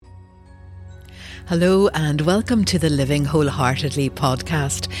Hello and welcome to the Living Wholeheartedly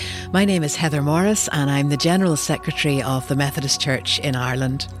podcast. My name is Heather Morris and I'm the General Secretary of the Methodist Church in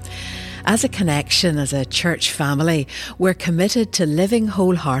Ireland. As a connection, as a church family, we're committed to living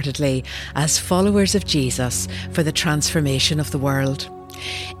wholeheartedly as followers of Jesus for the transformation of the world.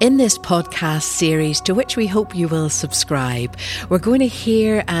 In this podcast series, to which we hope you will subscribe, we're going to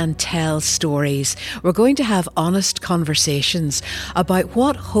hear and tell stories. We're going to have honest conversations about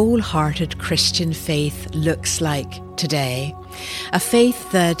what wholehearted Christian faith looks like today. A faith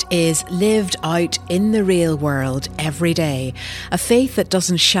that is lived out in the real world every day. A faith that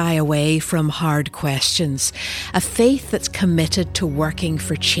doesn't shy away from hard questions. A faith that's committed to working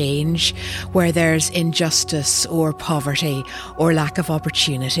for change where there's injustice or poverty or lack of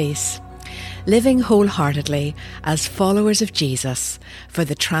opportunities. Living wholeheartedly as followers of Jesus for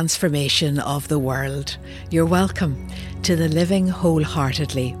the transformation of the world. You're welcome to the Living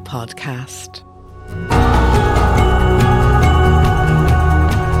Wholeheartedly podcast.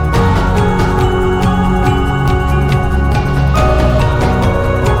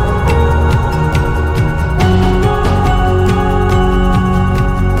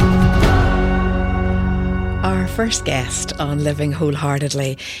 First guest on Living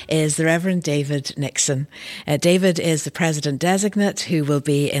Wholeheartedly is the Reverend David Nixon. David is the President Designate who will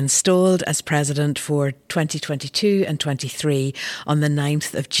be installed as President for 2022 and 23 on the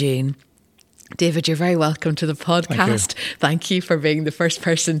 9th of June. David, you're very welcome to the podcast. Thank you for being the first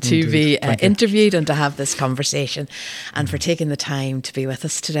person to be interviewed and to have this conversation and for taking the time to be with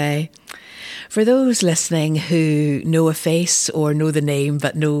us today. For those listening who know a face or know the name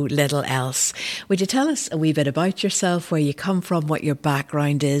but know little else, would you tell us a wee bit about yourself, where you come from, what your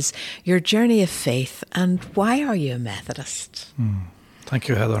background is, your journey of faith, and why are you a Methodist? Thank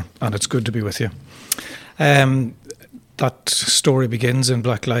you, Heather, and it's good to be with you. That story begins in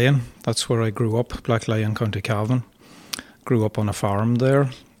Blacklion. That's where I grew up, Blacklion, County Cavan. Grew up on a farm there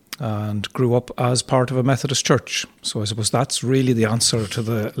and grew up as part of a Methodist church. So I suppose that's really the answer to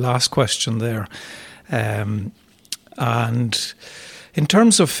the last question there. And in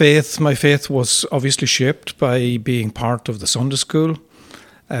terms of faith, my faith was obviously shaped by being part of the Sunday school,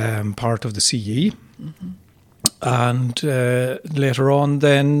 part of the CE. Mm-hmm. And later on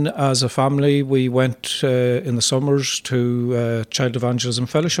then, as a family, we went in the summers to child evangelism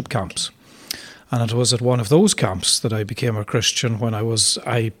fellowship camps. And it was at one of those camps that I became a Christian when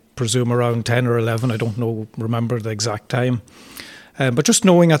I presume around 10 or 11. I don't remember the exact time. But just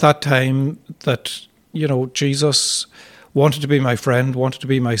knowing at that time that, Jesus wanted to be my friend, wanted to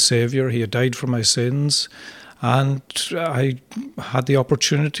be my saviour. He had died for my sins. And I had the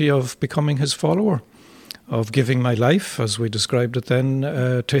opportunity of becoming his follower, of giving my life, as we described it then,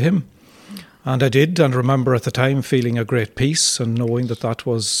 to him. And I did, and remember at the time feeling a great peace and knowing that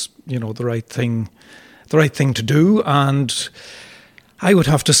was, the right thing to do. And I would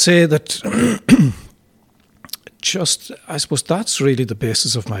have to say that I suppose that's really the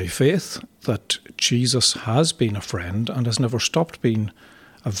basis of my faith, that Jesus has been a friend and has never stopped being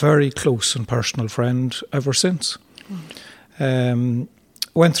a very close and personal friend ever since.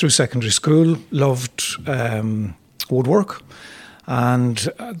 Went through secondary school, loved woodwork. And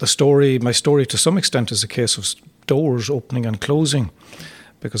my story to some extent is a case of doors opening and closing,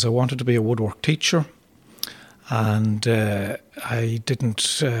 because I wanted to be a woodwork teacher, and I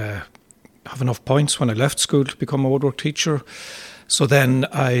didn't have enough points when I left school to become a woodwork teacher. So then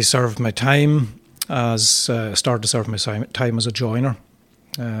I started to serve my time as a joiner,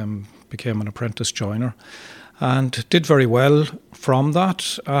 became an apprentice joiner, and did very well from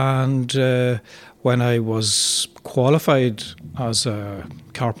that. And when I was qualified as a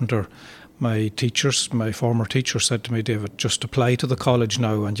carpenter, my former teacher said to me, David, just apply to the college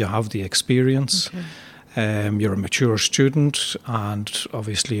now and you have the experience. Okay. You're a mature student and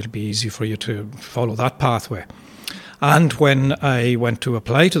obviously it'll be easy for you to follow that pathway. And when I went to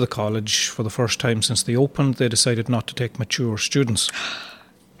apply to the college for the first time since they opened, they decided not to take mature students.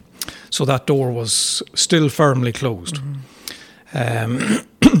 So that door was still firmly closed.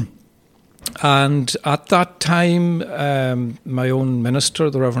 Mm-hmm. And at that time, my own minister,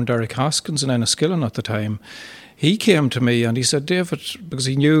 the Reverend Derek Haskins in Enniskillen at the time, he came to me and he said, David, because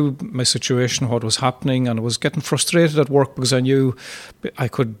he knew my situation, what was happening, and I was getting frustrated at work because I knew I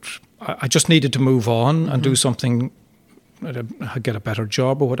just needed to move on and do something, get a better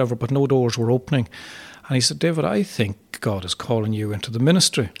job or whatever, but no doors were opening. And he said, David, I think God is calling you into the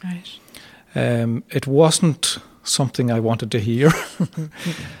ministry. Right. It wasn't something I wanted to hear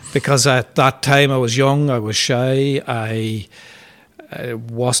because at that time I was young, I was shy, I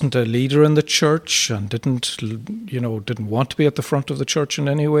wasn't a leader in the church and didn't want to be at the front of the church in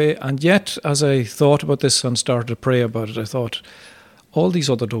any way. And yet, as I thought about this and started to pray about it, I thought, all these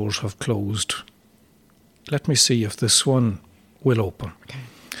other doors have closed. Let me see if this one will open. Okay.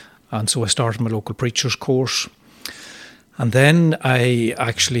 And so I started my local preacher's course. And then I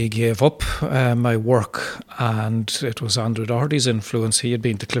actually gave up my work, and it was Andrew Doherty's influence. He had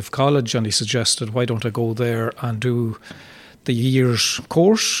been to Cliff College, and he suggested, why don't I go there and do the year's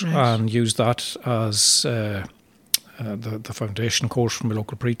course, right, and use that as the foundation course for my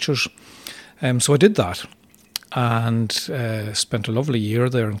local preachers. So I did that, and spent a lovely year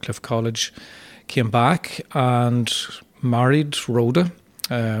there in Cliff College. Came back and married Rhoda.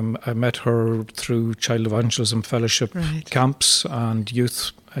 I met her through Child Evangelism Fellowship, right, camps and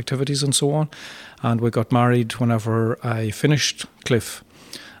youth activities and so on. And we got married whenever I finished Cliff.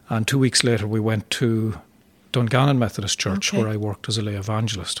 And 2 weeks later, we went to Dungannon Methodist Church, okay, where I worked as a lay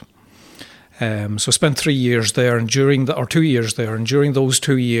evangelist. So I spent 3 years there, and 2 years there. And during those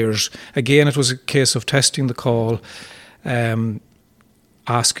 2 years, again, it was a case of testing the call,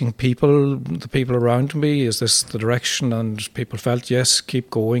 asking the people around me, is this the direction? And people felt, yes, keep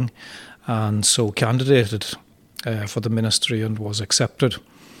going. And so candidated for the ministry and was accepted,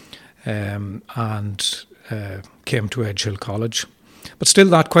 and came to Edgehill College. But still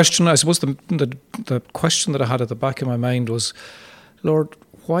that question, I suppose the question that I had at the back of my mind was, Lord,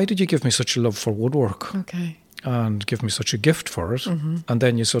 why did you give me such a love for woodwork? Okay. And give me such a gift for it, mm-hmm, and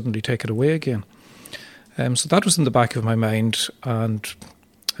then you suddenly take it away again? So that was in the back of my mind, and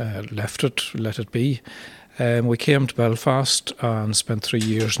let it be. We came to Belfast and spent 3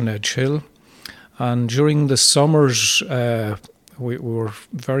 years in Edgehill. And during the summers, we were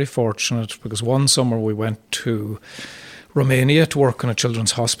very fortunate, because one summer we went to Romania to work in a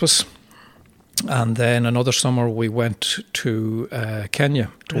children's hospice. And then another summer we went to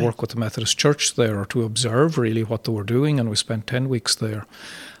Kenya to right, work with the Methodist Church there, or to observe really what they were doing, and we spent 10 weeks there.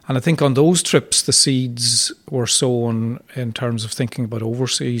 And I think on those trips the seeds were sown in terms of thinking about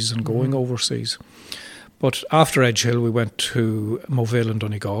overseas and going, mm-hmm, overseas. But after Edgehill we went to Moville in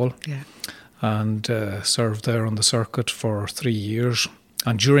Donegal, yeah, and served there on the circuit for 3 years.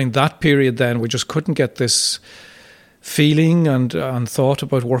 And during that period then we just couldn't get this feeling and thought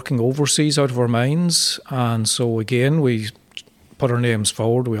about working overseas out of our minds. And so again we put our names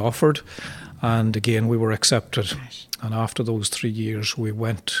forward, we offered, and again we were accepted. Right. And after those 3 years we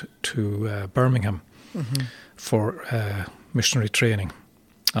went to Birmingham, mm-hmm, for missionary training,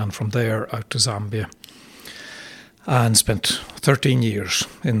 and from there out to Zambia, and spent 13 years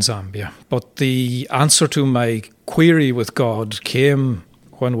in Zambia. But the answer to my query with God came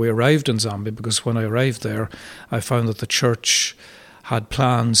when we arrived in Zambia, because when I arrived there, I found that the church had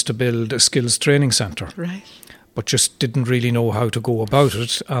plans to build a skills training centre, right, but just didn't really know how to go about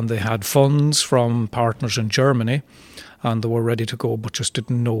it. And they had funds from partners in Germany, and they were ready to go, but just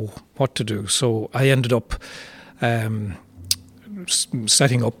didn't know what to do. So I ended up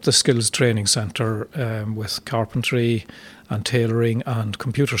setting up the skills training centre with carpentry and tailoring and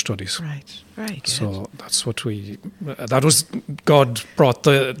computer studies. Right, very good. So that's what that was, God brought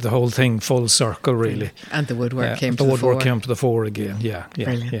the whole thing full circle, really. And the woodwork came to the fore. The woodwork came to the fore again, yeah,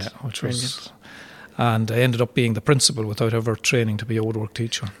 which was... And I ended up being the principal without ever training to be a woodwork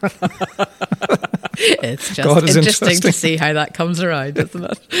teacher. It's just interesting to see how that comes around, isn't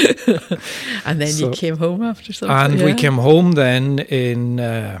it? And then you came home after something. And we came home then in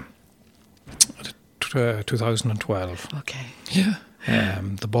 2012. Okay. Yeah.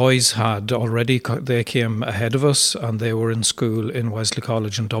 The boys had already, they came ahead of us, and they were in school in Wesley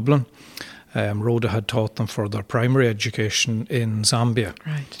College in Dublin. Rhoda had taught them for their primary education in Zambia.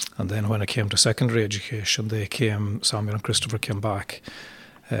 Right. And then when it came to secondary education, Samuel and Christopher came back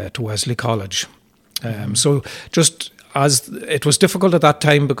to Wesley College. So just as it was difficult at that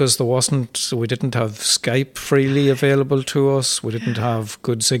time, because we didn't have Skype freely available to us. We didn't have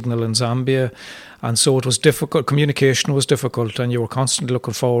good signal in Zambia. And so it was difficult. Communication was difficult, and you were constantly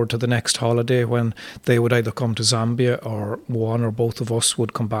looking forward to the next holiday when they would either come to Zambia, or one or both of us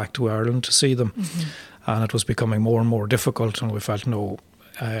would come back to Ireland to see them. Mm-hmm. And it was becoming more and more difficult, and we felt no.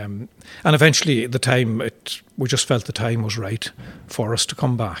 And eventually we just felt the time was right for us to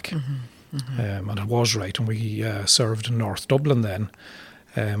come back. Mm-hmm. Mm-hmm. And it was right. And we served in North Dublin then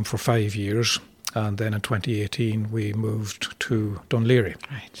for 5 years. And then in 2018 we moved to Dunleary.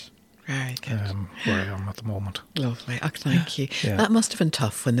 Right. Very good. Where I am at the moment. Lovely. Oh, thank you. Yeah. That must have been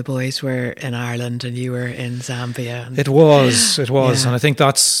tough when the boys were in Ireland and you were in Zambia. It was. Yeah. And I think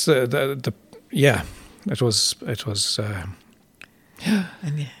that's it was it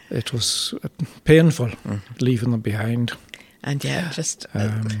was painful, leaving them behind. And just...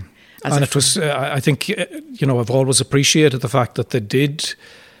 and it was, I think, I've always appreciated the fact that they did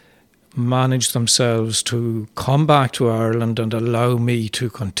manage themselves to come back to Ireland and allow me to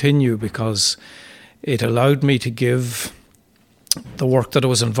continue, because it allowed me to give the work that I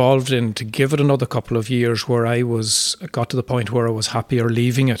was involved in, to give it another couple of years where got to the point where I was happier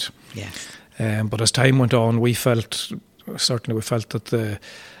leaving it. Yes. But as time went on, we felt that the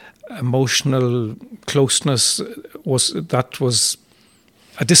emotional closeness was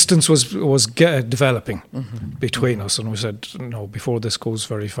a distance was developing between us, and we said, no, before this goes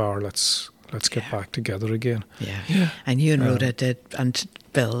very far, let's get back together again. Yeah. And you and Rhoda did and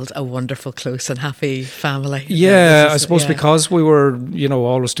build a wonderful, close and happy family. I suppose because we were,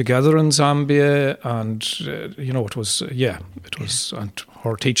 always together in Zambia, and it was, and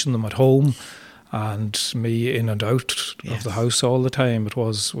her teaching them at home, and me in and out of the house all the time. We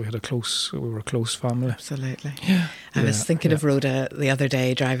were a close family. Absolutely. Yeah. I was thinking of Rhoda the other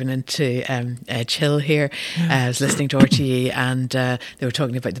day driving into Chill here. I was listening to RTE, and they were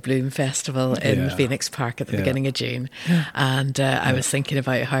talking about the Bloom Festival in Phoenix Park at the beginning of June. Yeah. And I was thinking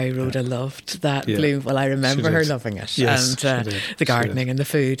about how Rhoda loved that Bloom. Well, I remember her loving it. Yes, and the gardening and the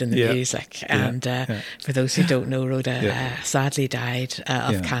food and the music. And for those who don't know, Rhoda sadly died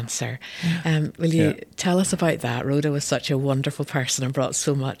of cancer. Will you tell us about that? Rhoda was such a wonderful person and brought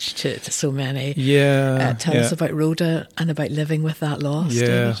so much to so many. Tell us about Rhoda and about living with that loss.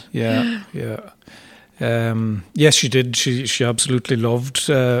 Yes, she did. She absolutely loved.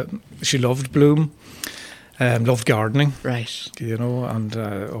 She loved Bloom. Loved gardening, right? And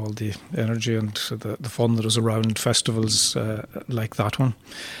all the energy and the fun that is around festivals like that one.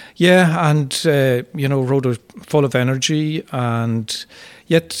 And Rhoda full of energy, and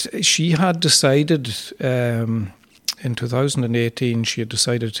yet she had decided in 2018 she had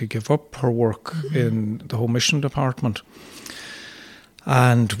decided to give up her work in the Home Mission Department.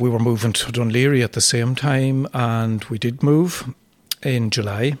 And we were moving to Dunleary at the same time, and we did move in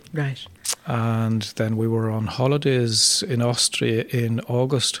July. Right. And then we were on holidays in Austria in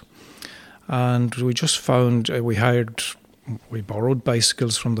August, and we just found we borrowed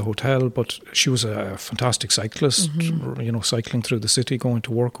bicycles from the hotel, but she was a fantastic cyclist, cycling through the city, going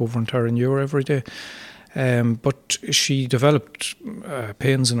to work over in Terranure every day. But she developed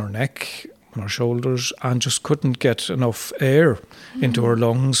pains in her neck, on her shoulders, and just couldn't get enough air into her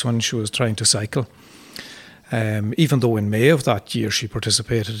lungs when she was trying to cycle. Even though in May of that year she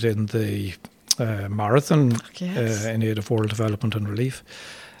participated in the marathon in aid of world development and relief.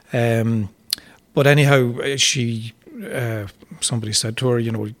 But anyhow, somebody said to her,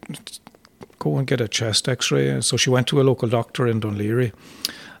 go and get a chest x-ray. So she went to a local doctor in Dunleary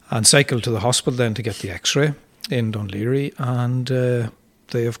and cycled to the hospital then to get the x-ray in Dunleary. And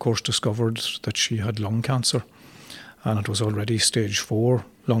they, of course, discovered that she had lung cancer. And it was already stage 4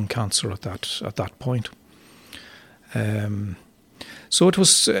 lung cancer at that point. So it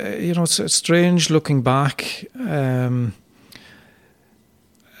was, it's strange looking back.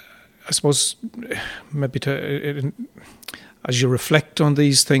 I suppose maybe as you reflect on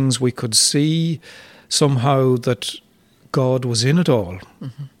these things, we could see somehow that God was in it all,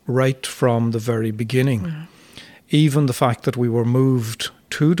 right from the very beginning. Mm-hmm. Even the fact that we were moved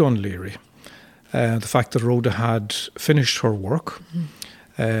to Dunleary, the fact that Rhoda had finished her work,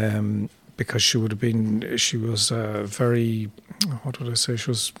 because she was very, what would I say? She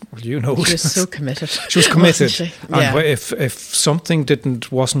was so committed. She was committed. She? And if something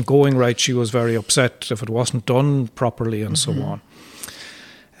wasn't going right, she was very upset if it wasn't done properly and so on.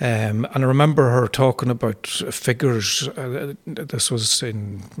 And I remember her talking about figures. This was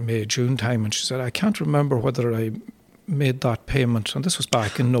in May, June time, and she said, I can't remember whether I made that payment, and this was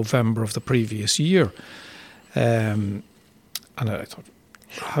back in November of the previous year. And I thought,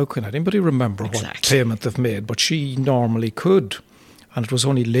 how can anybody remember what payment they've made? But she normally could. And it was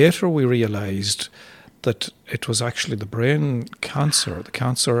only later we realised that it was actually the brain cancer. The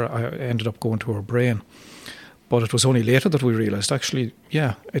cancer ended up going to her brain. But it was only later that we realised, actually,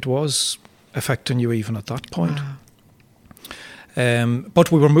 it was affecting you even at that point. Wow.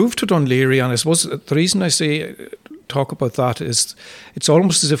 But we were moved to Dunleary, and I suppose the reason I talk about that is it's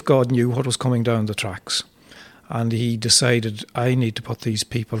almost as if God knew what was coming down the tracks. And he decided, I need to put these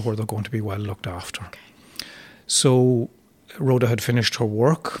people where they're going to be well looked after. Okay. So Rhoda had finished her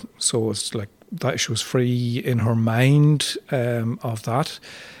work, so it's like that she was free in her mind of that.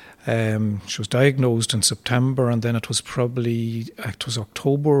 She was diagnosed in September, and then it was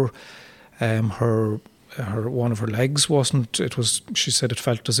October. Her one of her legs wasn't. She said it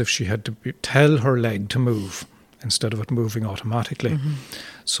felt as if she had to tell her leg to move instead of it moving automatically.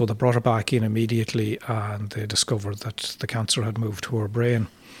 So they brought her back in immediately, and they discovered that the cancer had moved to her brain.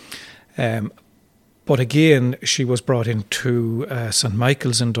 But again, she was brought into St.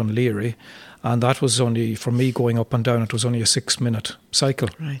 Michael's in Dunleary, and that was only, for me going up and down, it was only a 6-minute cycle.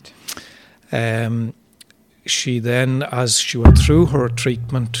 Right. She then, as she went through her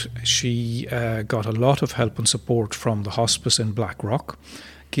treatment, she got a lot of help and support from the hospice in Blackrock.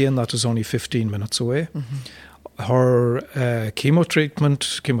 Again, that was only 15 minutes away. Her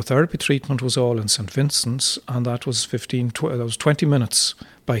chemotherapy treatment was all in St. Vincent's, and that was 20 minutes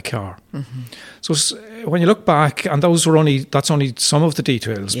by car. So when you look back, and that's only some of the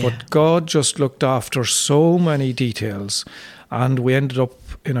details, but God just looked after so many details. And we ended up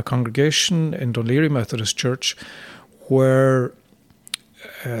in a congregation in Dunleary Methodist Church where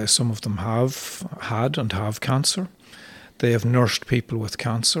some of them have had and have cancer. They have nursed people with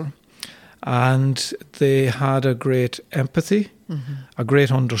cancer. And they had a great empathy, a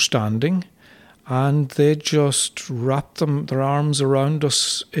great understanding, and they just wrapped their arms around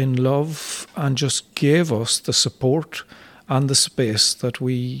us in love and just gave us the support and the space that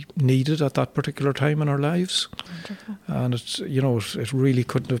we needed at that particular time in our lives. Wonderful. And it really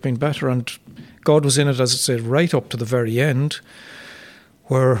couldn't have been better. And God was in it, as I said, right up to the very end,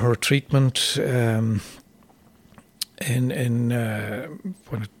 where her treatment, when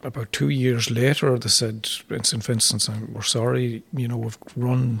about 2 years later, they said in St. Vincent's, "We're sorry, we've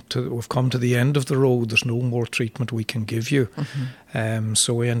come to the end of the road. There's no more treatment we can give you."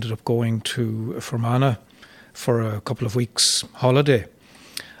 So we ended up going to Fermanagh for a couple of weeks holiday,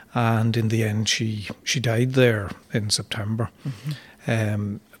 and in the end she died there in September.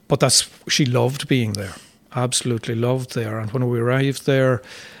 But she loved being there, absolutely loved there. And when we arrived there,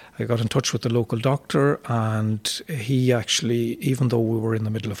 I got in touch with the local doctor, and he actually, even though we were in the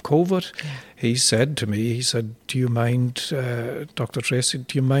middle of COVID, he said to me, "Do you mind, Dr. Tracy,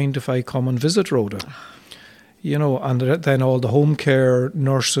 do you mind if I come and visit Rhoda?" And then all the home care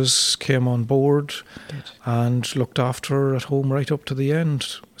nurses came on board and looked after her at home right up to the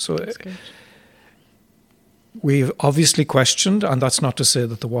end. So we've obviously questioned, and that's not to say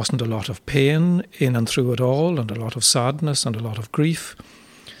that there wasn't a lot of pain in and through it all, and a lot of sadness and a lot of grief.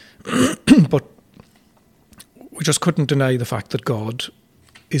 But we just couldn't deny the fact that God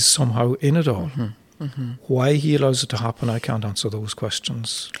is somehow in it all. Why he allows it to happen, I can't answer those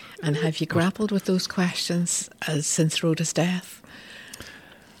questions. And have you grappled with those questions since Rhoda's death?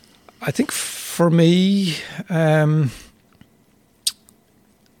 I think for me, I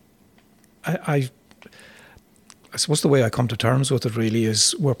suppose the way I come to terms with it really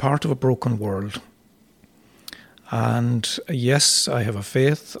is we're part of a broken world. And yes, I have a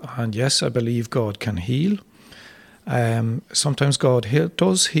faith, and yes, I believe God can heal. Sometimes God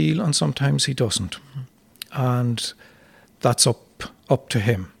does heal, and sometimes he doesn't. And that's up to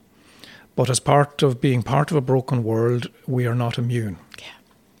him. But as part of being part of a broken world, we are not immune.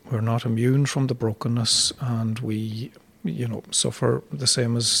 We're not immune from the brokenness, and we, suffer the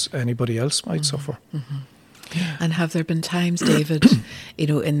same as anybody else might suffer. And have there been times, David,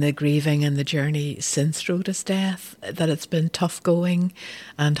 in the grieving and the journey since Rhoda's death, that it's been tough going?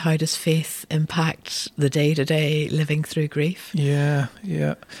 And how does faith impact the day-to-day living through grief? Yeah.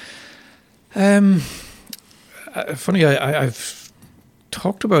 Funny, I've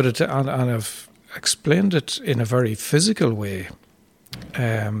talked about it and I've explained it in a very physical way,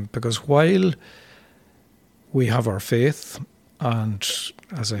 because while we have our faith, and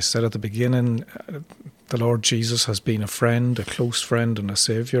as I said at the beginning, the Lord Jesus has been a friend, a close friend and a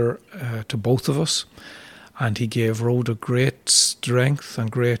saviour to both of us. And he gave Rhoda great strength and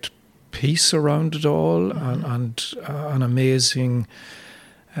great peace around it all, and an amazing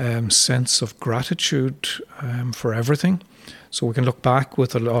sense of gratitude for everything. So we can look back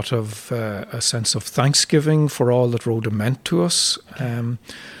with a lot of a sense of thanksgiving for all that Rhoda meant to us.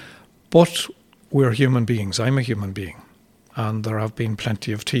 But we're human beings. I'm a human being. And there have been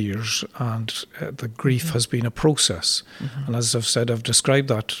plenty of tears, and the grief has been a process. And as I've said, I've described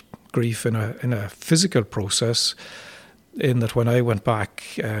that grief in a physical process, in that when I went back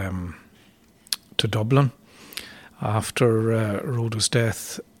to Dublin after Rhoda's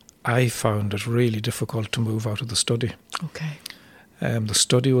death, I found it really difficult to move out of the study. Okay. The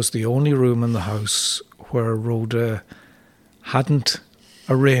study was the only room in the house where Rhoda hadn't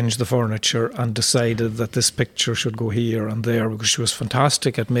arranged the furniture and decided that this picture should go here and there, because she was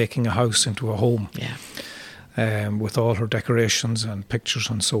fantastic at making a house into a home. With all her decorations and pictures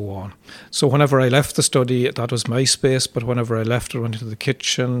and so on. So whenever I left the study, that was my space, but whenever I left or went into the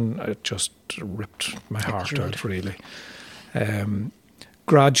kitchen, it just ripped my heart out, really.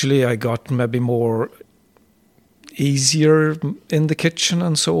 Gradually I got maybe more easier in the kitchen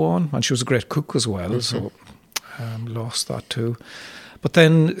and so on. And she was a great cook as well, so lost that too. But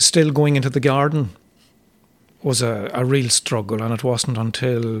then still going into the garden was a real struggle, and it wasn't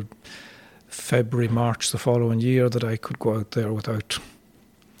until February, March the following year that I could go out there without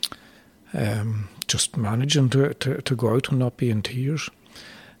just managing to go out and not be in tears.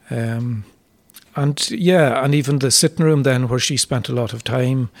 And even the sitting room then where she spent a lot of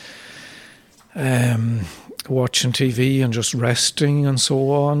time watching TV and just resting and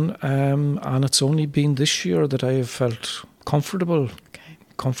so on. And it's only been this year that I have felt comfortable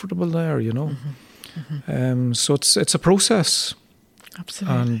there, you know. So it's a process.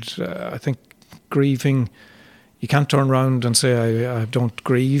 Absolutely. And I think grieving, you can't turn around and say, I don't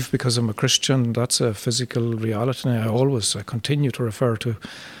grieve because I'm a Christian. That's a physical reality. And I continue to refer to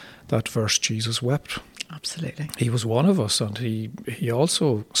that verse, Jesus wept. Absolutely. He was one of us, and he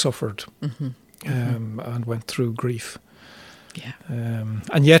also suffered and went through grief. Yeah.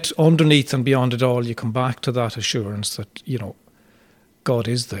 And yet, underneath and beyond it all, you come back to that assurance that, you know, God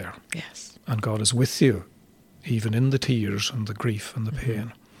is there. Yes. And God is with you, even in the tears and the grief and the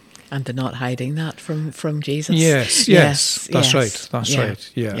pain. And they're not hiding that from Jesus. Yes. That's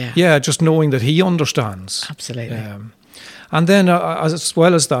right. Yeah, just knowing that He understands. Absolutely. And then, as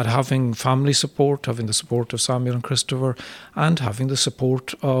well as that, having family support, having the support of Samuel and Christopher, and having the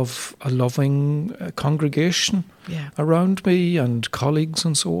support of a loving congregation around me and colleagues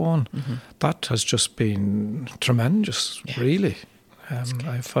and so on. That has just been tremendous, really.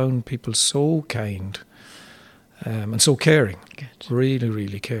 I found people so kind and so caring. Good. Really,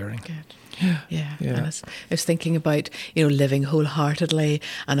 really caring. Good. Yeah. And I was thinking about, you know, living wholeheartedly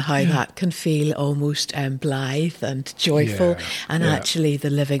and how that can feel almost blithe and joyful, and actually the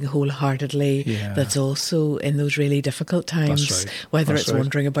living wholeheartedly that's also in those really difficult times, whether it's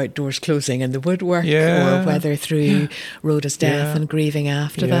wondering about doors closing and the woodwork, or whether through Rhoda's death and grieving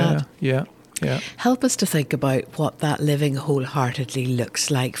after that. Yeah. Help us to think about what that living wholeheartedly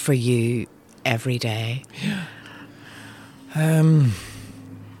looks like for you every day. I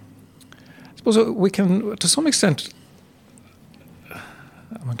suppose we can, to some extent,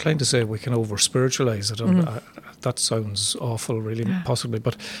 I'm inclined to say we can over-spiritualise it. That sounds awful, really, possibly.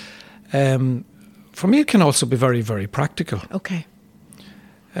 But for me, it can also be very, very practical. Okay.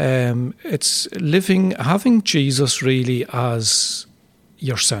 It's having Jesus really as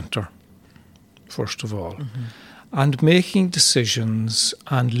your centre, first of all, and making decisions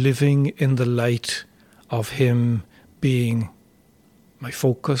and living in the light of Him being my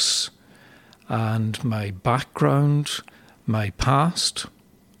focus and my background, my past,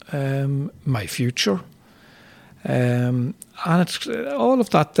 my future. And all of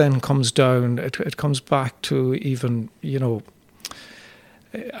that then comes down, it comes back to even, you know,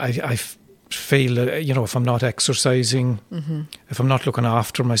 I feel, you know, if I'm not exercising, if I'm not looking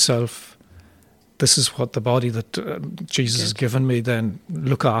after myself, this is what the body that Jesus has given me, then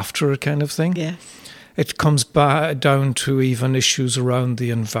look after it, kind of thing. Yes. It comes down to even issues around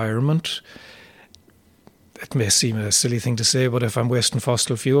the environment. It may seem a silly thing to say, but if I'm wasting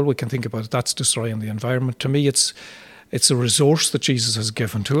fossil fuel, we can think about it. That's destroying the environment. To me, it's a resource that Jesus has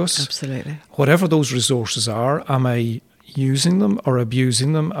given to us. Absolutely. Whatever those resources are, am I using them or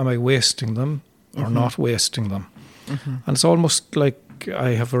abusing them? Am I wasting them or not wasting them? And it's almost like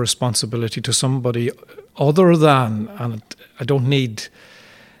I have a responsibility to somebody other than, and I don't need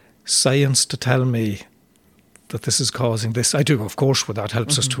science to tell me that this is causing this. I do, of course, but that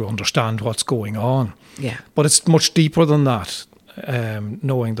helps us to understand what's going on. Yeah. But it's much deeper than that,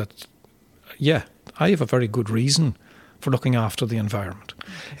 knowing that, I have a very good reason for looking after the environment.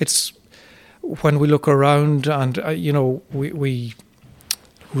 It's when we look around and, you know, we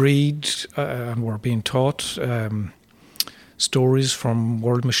read and we're being taught stories from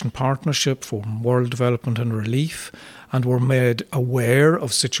World Mission Partnership, from World Development and Relief, and we're made aware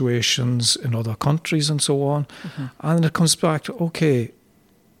of situations in other countries and so on. And it comes back to, okay,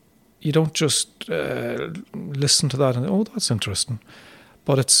 you don't just listen to that and, oh, that's interesting.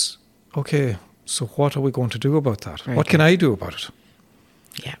 But it's, okay, so what are we going to do about that? What can I do about it?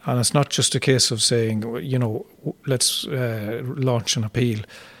 Yeah. And it's not just a case of saying, you know, let's launch an appeal.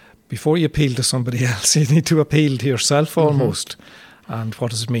 Before you appeal to somebody else, you need to appeal to yourself almost. And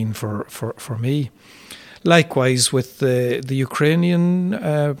what does it mean for me? Likewise with the Ukrainian,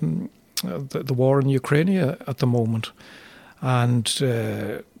 the war in Ukraine at the moment. And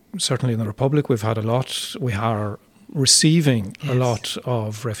certainly in the Republic, we've had a lot. We are receiving a lot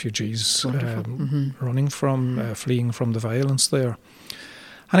of refugees running from, fleeing from the violence there.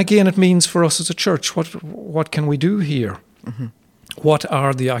 And again, it means for us as a church, what can we do here? What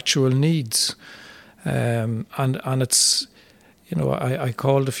are the actual needs? And it's, I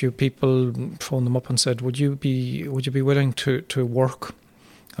called a few people, phoned them up and said, would you be willing to work?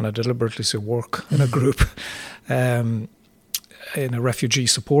 And I deliberately say work in a group, in a refugee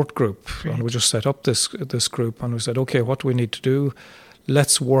support group. Right. And we just set up this group, and we said, okay, what do we need to do?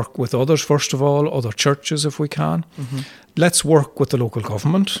 Let's work with others, first of all, other churches if we can. Mm-hmm. Let's work with the local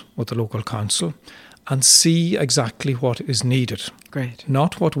government, with the local council, and see exactly what is needed. Great.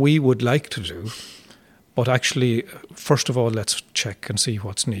 Not what we would like to do, but actually, first of all, let's check and see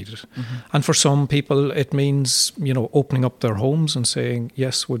what's needed. Mm-hmm. And for some people, it means, opening up their homes and saying,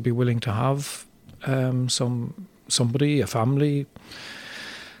 yes, we'd be willing to have somebody, a family,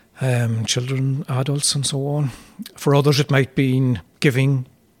 children, adults, and so on. For others, it might mean giving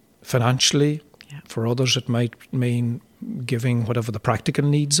financially. Yeah. For others, it might mean giving whatever the practical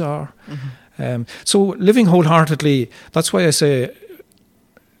needs are. Mm-hmm. So living wholeheartedly, that's why I say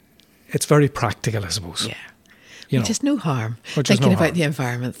it's very practical, I suppose. Yeah. Which is no harm. Thinking about the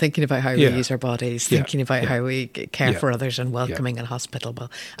environment, thinking about how we use our bodies, thinking about how we care for others and welcoming and hospitable.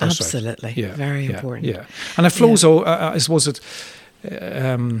 That's absolutely. Right. Yeah. Very important. Yeah. And it flows, I suppose it,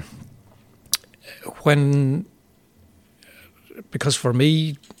 because for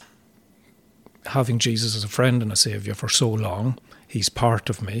me, having Jesus as a friend and a saviour for so long, he's part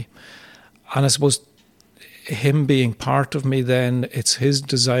of me. And I suppose him being part of me, then it's his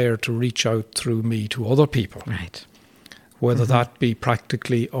desire to reach out through me to other people. Right. Whether that be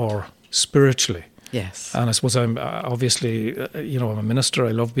practically or spiritually. Yes. And I suppose I'm obviously, I'm a minister.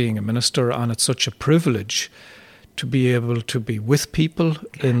 I love being a minister, and it's such a privilege to be able to be with people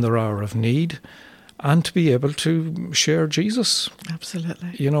in their hour of need and to be able to share Jesus.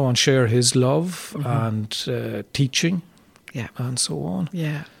 Absolutely. And share his love and teaching and so on.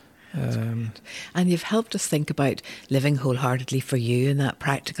 Yeah. And you've helped us think about living wholeheartedly for you in that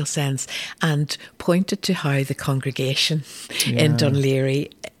practical sense, and pointed to how the congregation in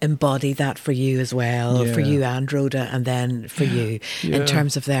Dunleary embody that for you as well, for you and Rhoda, and then for you in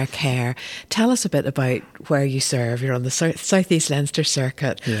terms of their care. Tell us a bit about where you serve. You're on the South East Leinster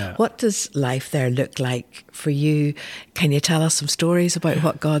circuit. Yeah. What does life there look like for you? Can you tell us some stories about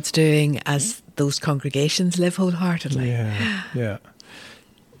what God's doing as those congregations live wholeheartedly? Yeah.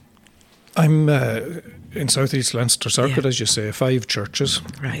 I'm in South East Leinster circuit, as you say, 5 churches.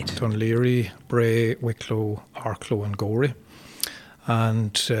 Right. Dunleary, Bray, Wicklow, Arklow and Gorey.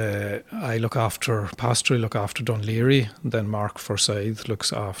 And I look after Dunleary, then Mark Forsyth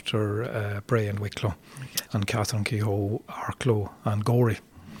looks after Bray and Wicklow, and Catherine Kehoe, Arklow and Gorey.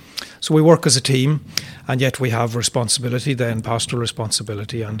 So we work as a team, and yet we have responsibility, then pastoral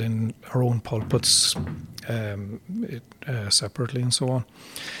responsibility, and in our own pulpits separately and so on.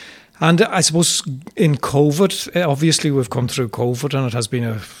 And I suppose in COVID, obviously we've come through COVID, and it has been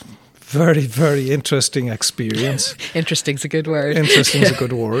a very, very interesting experience. Interesting's a good word. Interesting's a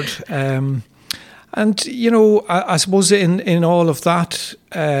good word. And, I suppose in all of that,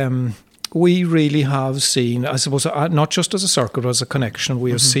 we really have seen, I suppose, not just as a circle, but as a connection, we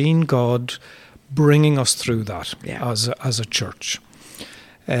have seen God bringing us through that as a church.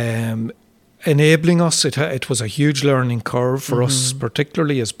 Enabling us, it was a huge learning curve for us,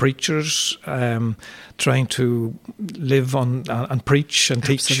 particularly as preachers, trying to live on and preach and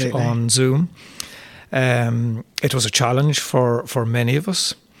teach on Zoom. It was a challenge for many of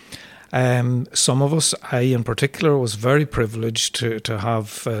us. Some of us, I in particular, was very privileged to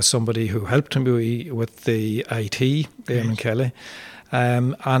have somebody who helped me with the IT, Eamon Kelly.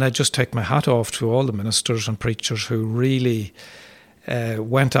 And I just take my hat off to all the ministers and preachers who really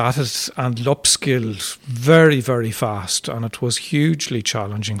went at it and upskilled very, very fast, and it was hugely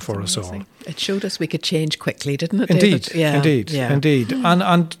challenging for us all. It showed us we could change quickly, didn't it, David? Indeed.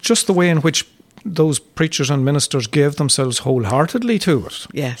 And just the way in which those preachers and ministers gave themselves wholeheartedly to it.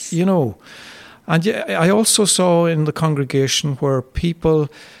 Yes. And I also saw in the congregation where people,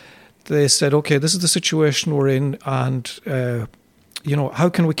 they said, okay, this is the situation we're in, and how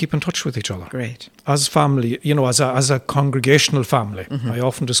can we keep in touch with each other? Great. As family, as a congregational family. I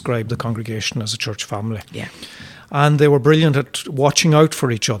often describe the congregation as a church family. Yeah. And they were brilliant at watching out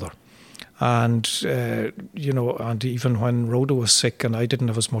for each other. And, and even when Rhoda was sick and I didn't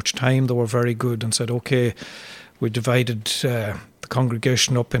have as much time, they were very good and said, okay, we divided the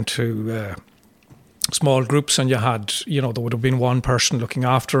congregation up into small groups, and you had, there would have been one person looking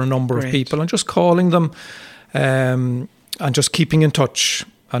after a number of people, and just calling them and just keeping in touch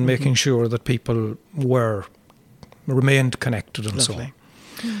and making sure that people remained connected and so on.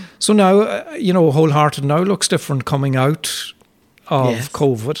 So now, Wholehearted now looks different coming out of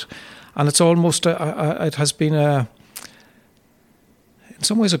COVID, and it's almost, it has been in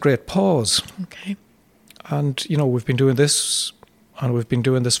some ways a great pause. Okay. And, we've been doing this, and we've been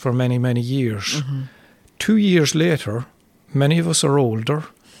doing this for many, many years. 2 years later, many of us are older,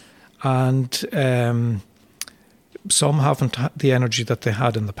 and some haven't had the energy that they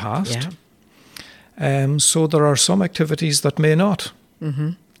had in the past. So there are some activities that may not,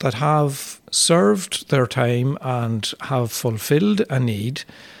 that have served their time and have fulfilled a need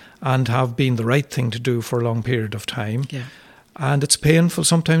and have been the right thing to do for a long period of time. And it's painful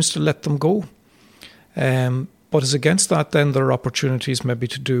sometimes to let them go. But as against that, then there are opportunities maybe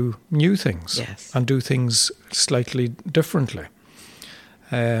to do new things and do things slightly differently.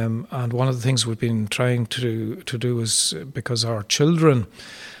 And one of the things we've been trying to do is, because our children,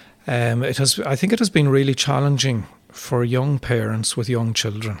 I think it has been really challenging for young parents with young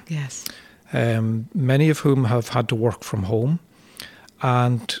children. Many of whom have had to work from home,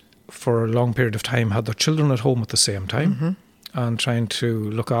 and for a long period of time had their children at home at the same time, and trying to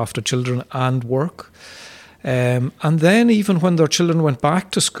look after children and work. And then even when their children went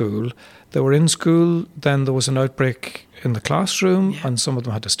back to school, they were in school, then there was an outbreak in the classroom, and some of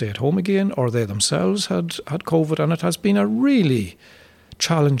them had to stay at home again, or they themselves had COVID, and it has been a really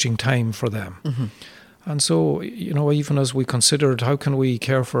challenging time for them. And so, even as we considered how can we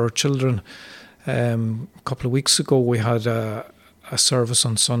care for our children, a couple of weeks ago we had a service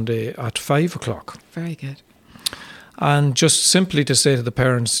on Sunday at 5 o'clock. Very good. And just simply to say to the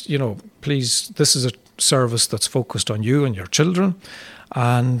parents, please, this is a service that's focused on you and your children.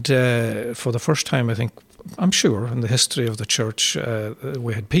 And for the first time, I'm sure, in the history of the church,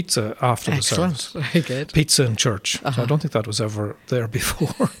 we had pizza after the service. Very good. Pizza in church. So I don't think that was ever there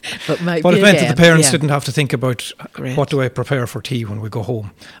before. But it meant that the parents didn't have to think about what do I prepare for tea when we go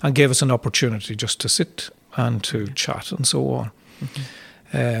home, and gave us an opportunity just to sit and to chat and so on.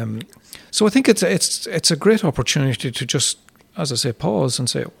 So I think it's a great opportunity to just, as I say, pause and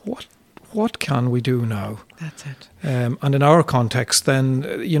say, what can we do now? That's it. And in our context, then,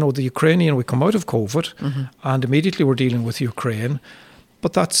 the Ukrainian, we come out of COVID, and immediately we're dealing with Ukraine.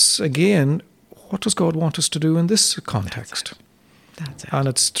 But that's, again, what does God want us to do in this context? That's it. And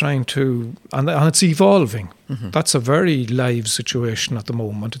it's trying to, and it's evolving. That's a very live situation at the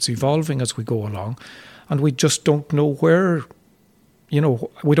moment. It's evolving as we go along. And we just don't know where,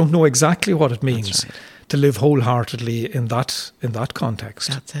 we don't know exactly what it means to live wholeheartedly in that context.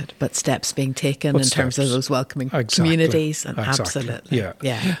 That's it. But steps being taken in terms of those welcoming communities. And absolutely.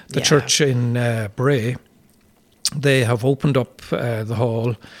 Yeah. The church in Bray, they have opened up the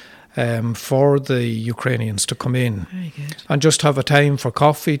hall for the Ukrainians to come in. Very good. And just have a time for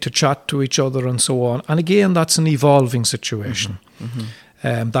coffee, to chat to each other and so on. And again, that's an evolving situation.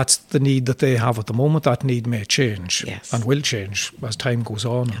 That's the need that they have at the moment. That need may change and will change as time goes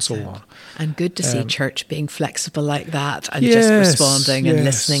on and so on. And good to see church being flexible like that and just responding and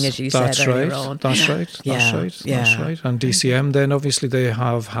listening, as you said earlier on. That's right. And DCM then, obviously, they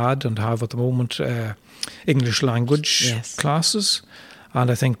have had and have at the moment English language classes. And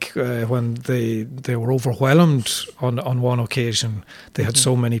I think when they were overwhelmed on one occasion, they had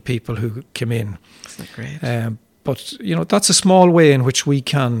so many people who came in. Isn't that great? But, that's a small way in which we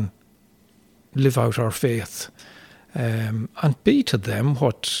can live out our faith and be to them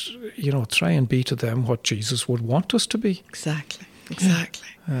try and be to them what Jesus would want us to be. Exactly.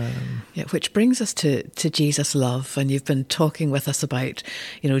 Which brings us to Jesus' love. And you've been talking with us about,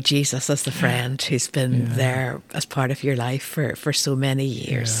 Jesus as the friend who's been there as part of your life for so many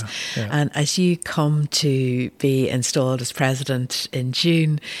years. And as you come to be installed as president in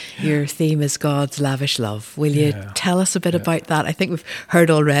June, your theme is God's lavish love. Will you tell us a bit about that? I think we've heard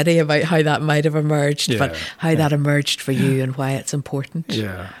already about how that might have emerged, but how that emerged for you and why it's important.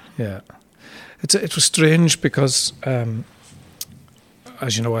 It was strange because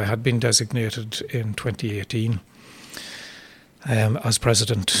as you know, I had been designated in 2018 as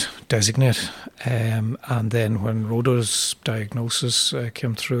president designate. And then when Rhoda's diagnosis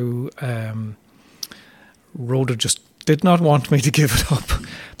came through, Rhoda just did not want me to give it up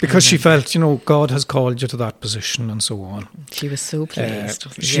because she felt, God has called you to that position and so on. She was so pleased.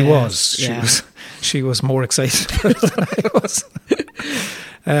 She was more excited about it than I was.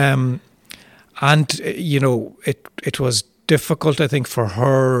 It was difficult, I think, for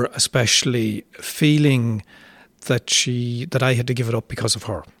her, especially feeling that I had to give it up because of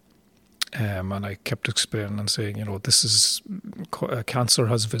her. And I kept explaining and saying, this is cancer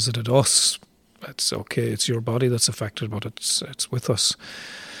has visited us. It's okay. It's your body that's affected, but it's with us.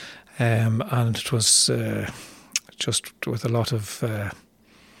 And it was just with a lot of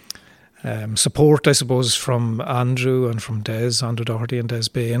support, I suppose, from Andrew and from Andrew Doherty and Des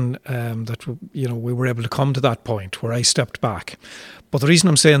Bain, that we were able to come to that point where I stepped back. But the reason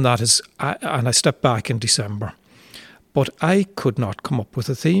I'm saying that is, I stepped back in December, but I could not come up with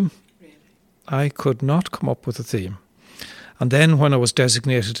a theme. Really? I could not come up with a theme. And then when I was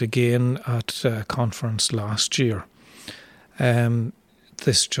designated again at a conference last year,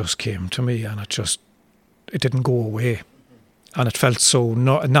 this just came to me, and it didn't go away. And it felt so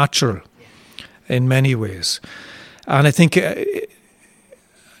natural in many ways. And I think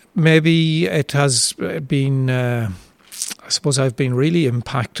maybe it has been, I suppose I've been really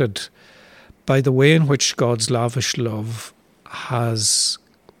impacted by the way in which God's lavish love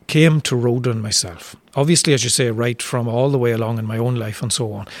came to Rhoda and myself. Obviously, as you say, right from all the way along in my own life and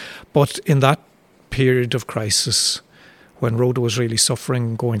so on. But in that period of crisis, when Rhoda was really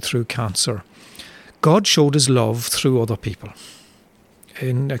suffering, going through cancer, God showed his love through other people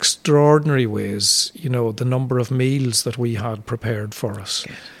in extraordinary ways. The number of meals that we had prepared for us,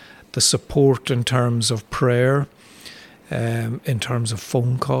 the support in terms of prayer, in terms of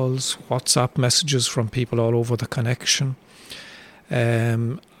phone calls, WhatsApp messages from people all over the connection.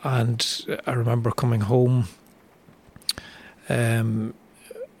 And I remember coming home, and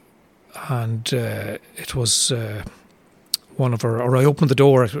it was one of her, or I opened the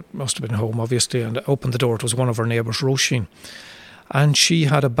door, it must have been home obviously, and I opened the door, it was one of her neighbours, Roisin, and she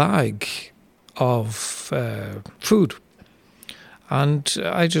had a bag of food. And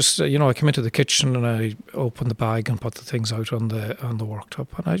I just, I came into the kitchen and I opened the bag and put the things out on the worktop,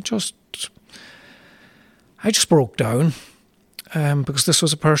 and I just broke down, because this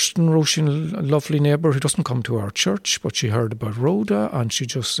was a person, Roisin, a lovely neighbour who doesn't come to our church, but she heard about Rhoda, and she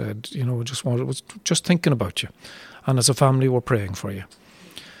just said, was just thinking about you, and as a family we're praying for you.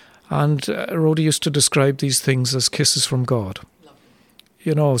 And Rhoda used to describe these things as kisses from God.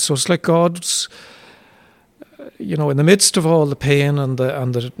 So it's like God's, in the midst of all the pain and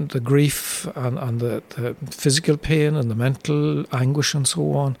the grief and the physical pain and the mental anguish and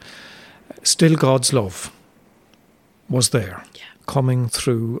so on, still God's love was there, coming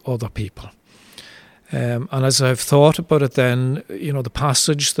through other people. And as I've thought about it then, the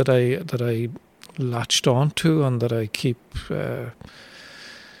passage that I latched onto and that I keep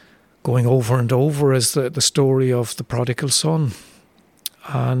going over and over is the story of the prodigal son.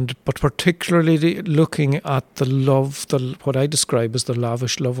 But particularly looking at the love, what I describe as the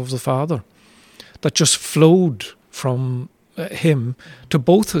lavish love of the Father, that just flowed from him to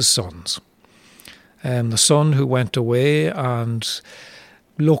both his sons. The son who went away, and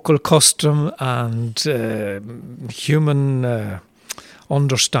local custom and human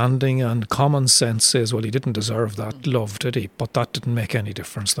understanding and common sense says, well, he didn't deserve that love, did he? But that didn't make any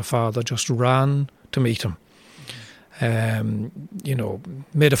difference. The father just ran to meet him.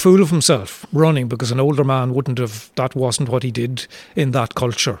 Made a fool of himself running, because an older man that wasn't what he did in that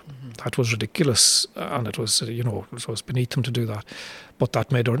culture. That was ridiculous, and it was beneath him to do that. But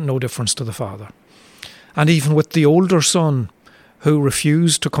that made no difference to the father. And even with the older son, who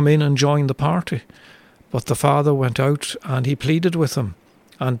refused to come in and join the party, but the father went out and he pleaded with him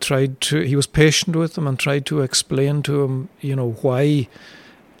and he was patient with him and tried to explain to him, why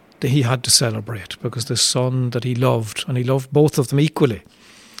he had to celebrate, because the son that he loved, and he loved both of them equally.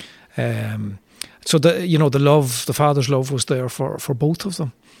 So the father's love was there for both of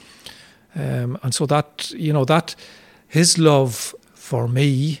them. And so that his love for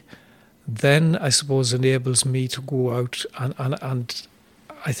me then, I suppose, enables me to go out and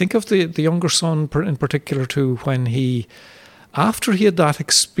I think of the younger son in particular too, when after he had that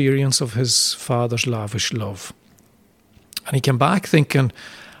experience of his father's lavish love, and he came back thinking,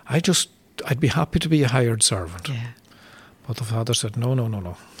 I'd be happy to be a hired servant. Yeah. But the father said,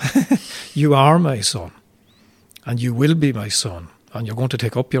 no. You are my son, and you will be my son, and you're going to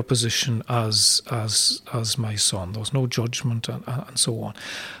take up your position as my son. There was no judgment and so on.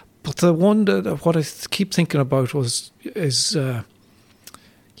 But the one what I keep thinking about is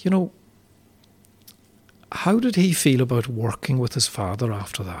how did he feel about working with his father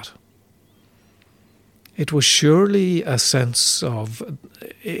after that? It was surely a sense of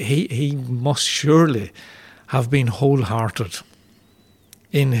he must surely have been wholehearted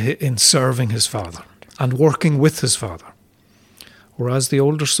in serving his father and working with his father. Whereas the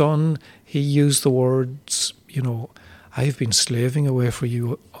older son, he used the words, I've been slaving away for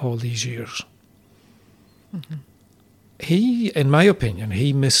you all these years. Mm-hmm. He, in my opinion,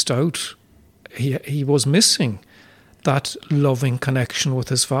 he missed out. He was missing that loving connection with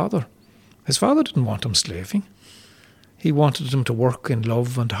his father. His father didn't want him slaving. He wanted him to work in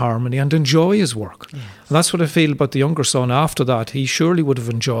love and harmony and enjoy his work. Yes. And that's what I feel about the younger son. After that, he surely would have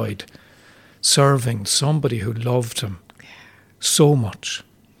enjoyed serving somebody who loved him so much.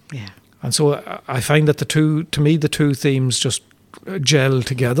 Yeah. And so I find that the two themes just gel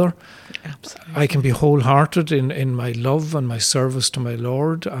together. Absolutely. I can be wholehearted in my love and my service to my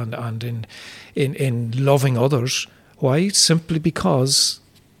Lord, and in loving others. Why? Simply because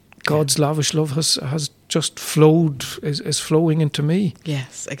God's lavish love has just flowed, is flowing into me.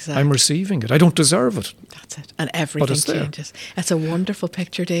 Yes, exactly. I'm receiving it. I don't deserve it. That's it. And everything changes. It's a wonderful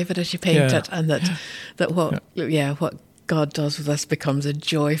picture, David, as you paint it, and that what God does with us becomes a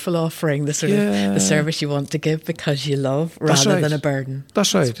joyful offering, the sort of the service you want to give because you love, rather than a burden.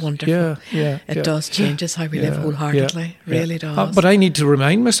 That's right. It's wonderful. It does change us how we live wholeheartedly. Really does. But I need to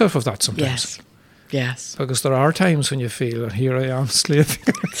remind myself of that sometimes. Yes. Because there are times when you feel, and here I am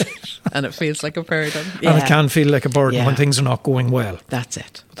slaving. And it feels like a burden. And it can feel like a burden when things are not going well. That's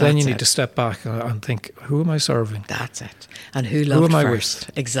it. But then you need to step back and think, who am I serving? That's it. And who loved am I first?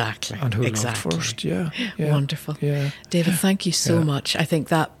 with? Exactly. And who loved first? Yeah. Wonderful. Yeah. David, thank you so much. I think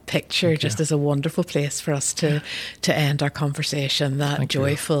that picture just is a wonderful place for us to end our conversation. That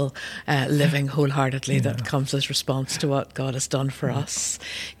joyful living wholeheartedly that comes as response to what God has done for us.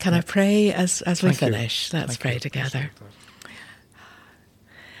 Can I pray as we finish? Let's pray together.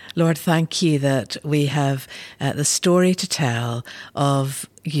 Lord, thank you that we have the story to tell of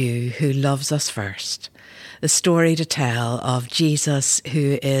you who loves us first. The story to tell of Jesus,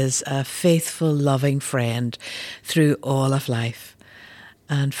 who is a faithful, loving friend through all of life.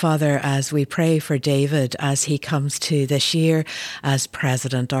 And Father, as we pray for David as he comes to this year as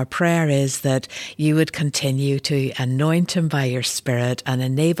president, our prayer is that you would continue to anoint him by your Spirit and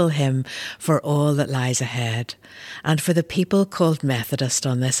enable him for all that lies ahead. And for the people called Methodist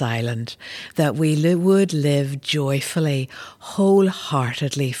on this island, that we would live joyfully,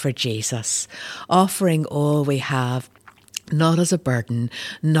 wholeheartedly for Jesus, offering all we have, not as a burden,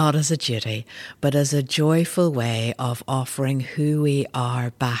 not as a duty, but as a joyful way of offering who we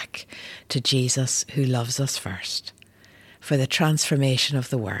are back to Jesus, who loves us first, for the transformation of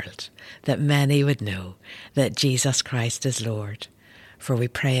the world, that many would know that Jesus Christ is Lord. For we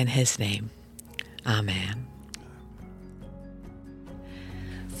pray in his name. Amen.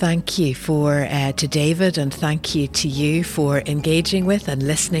 Thank you to David, and thank you to you for engaging with and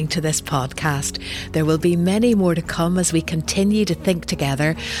listening to this podcast. There will be many more to come as we continue to think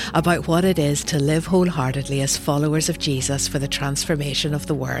together about what it is to live wholeheartedly as followers of Jesus for the transformation of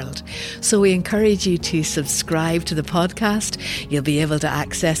the world. So we encourage you to subscribe to the podcast. You'll be able to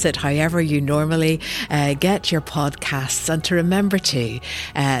access it however you normally get your podcasts, and to remember too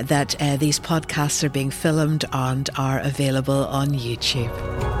that these podcasts are being filmed and are available on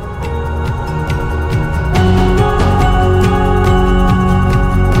YouTube.